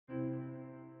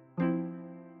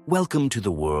Welcome to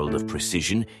the world of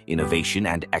precision, innovation,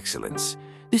 and excellence.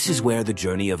 This is where the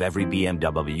journey of every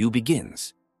BMW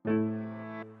begins.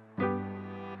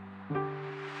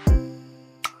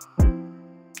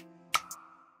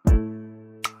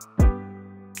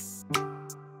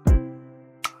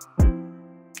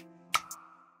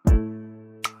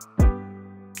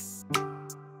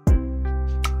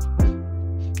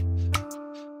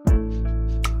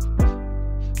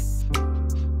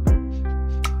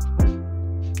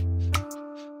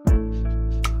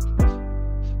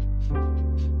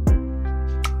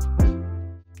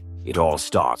 It all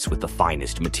starts with the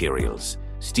finest materials.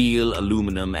 Steel,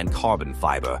 aluminum, and carbon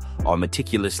fiber are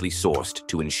meticulously sourced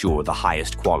to ensure the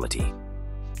highest quality.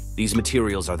 These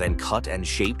materials are then cut and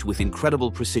shaped with incredible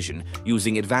precision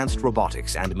using advanced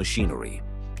robotics and machinery.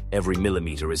 Every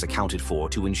millimeter is accounted for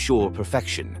to ensure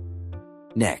perfection.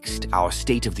 Next, our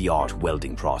state-of-the-art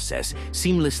welding process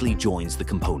seamlessly joins the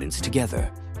components together.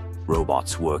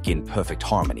 Robots work in perfect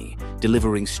harmony,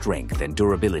 delivering strength and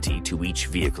durability to each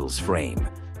vehicle's frame.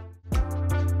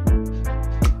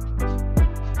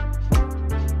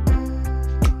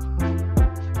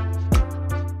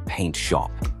 Paint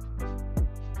shop.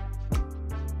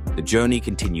 The journey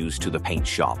continues to the paint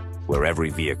shop, where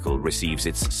every vehicle receives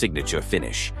its signature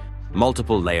finish.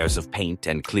 Multiple layers of paint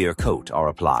and clear coat are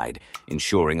applied,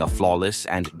 ensuring a flawless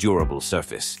and durable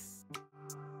surface.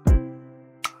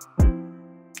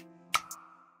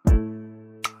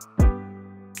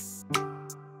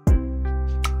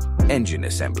 Engine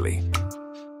assembly.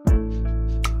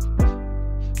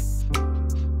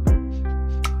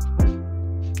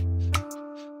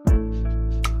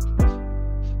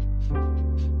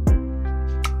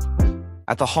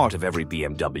 At the heart of every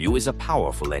BMW is a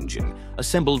powerful engine,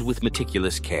 assembled with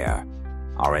meticulous care.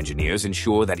 Our engineers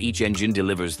ensure that each engine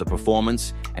delivers the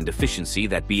performance and efficiency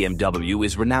that BMW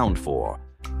is renowned for.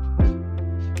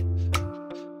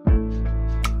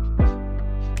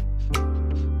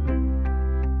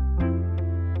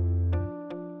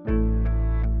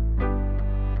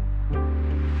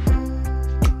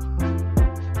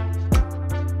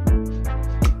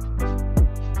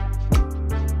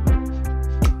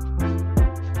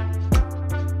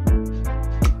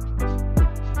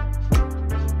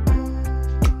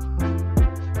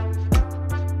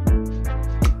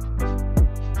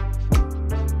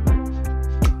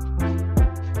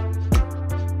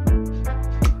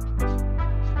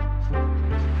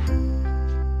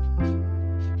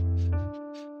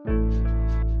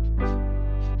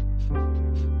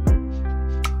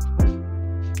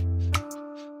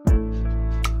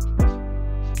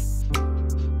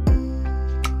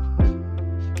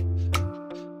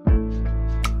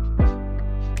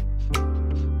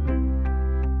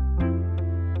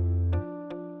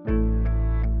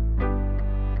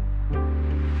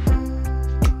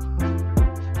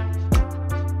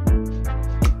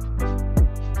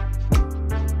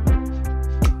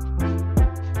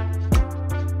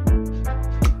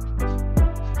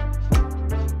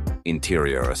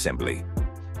 Interior assembly.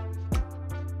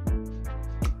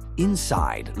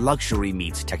 Inside, luxury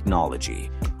meets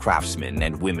technology. Craftsmen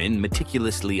and women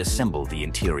meticulously assemble the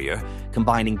interior,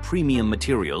 combining premium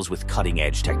materials with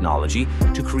cutting-edge technology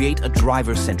to create a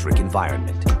driver-centric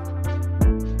environment.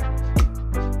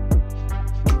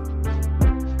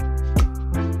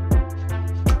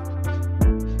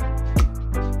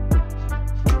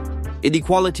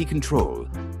 Inequality control.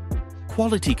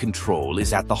 Quality control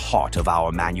is at the heart of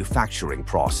our manufacturing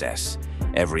process.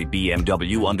 Every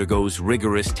BMW undergoes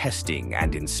rigorous testing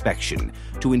and inspection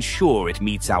to ensure it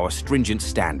meets our stringent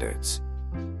standards.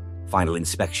 Final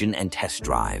inspection and test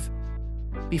drive.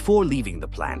 Before leaving the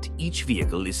plant, each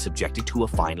vehicle is subjected to a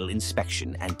final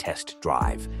inspection and test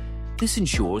drive. This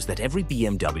ensures that every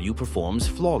BMW performs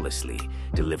flawlessly,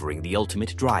 delivering the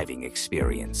ultimate driving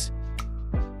experience.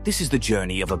 This is the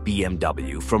journey of a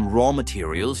BMW from raw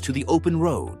materials to the open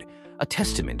road, a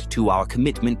testament to our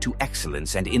commitment to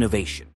excellence and innovation.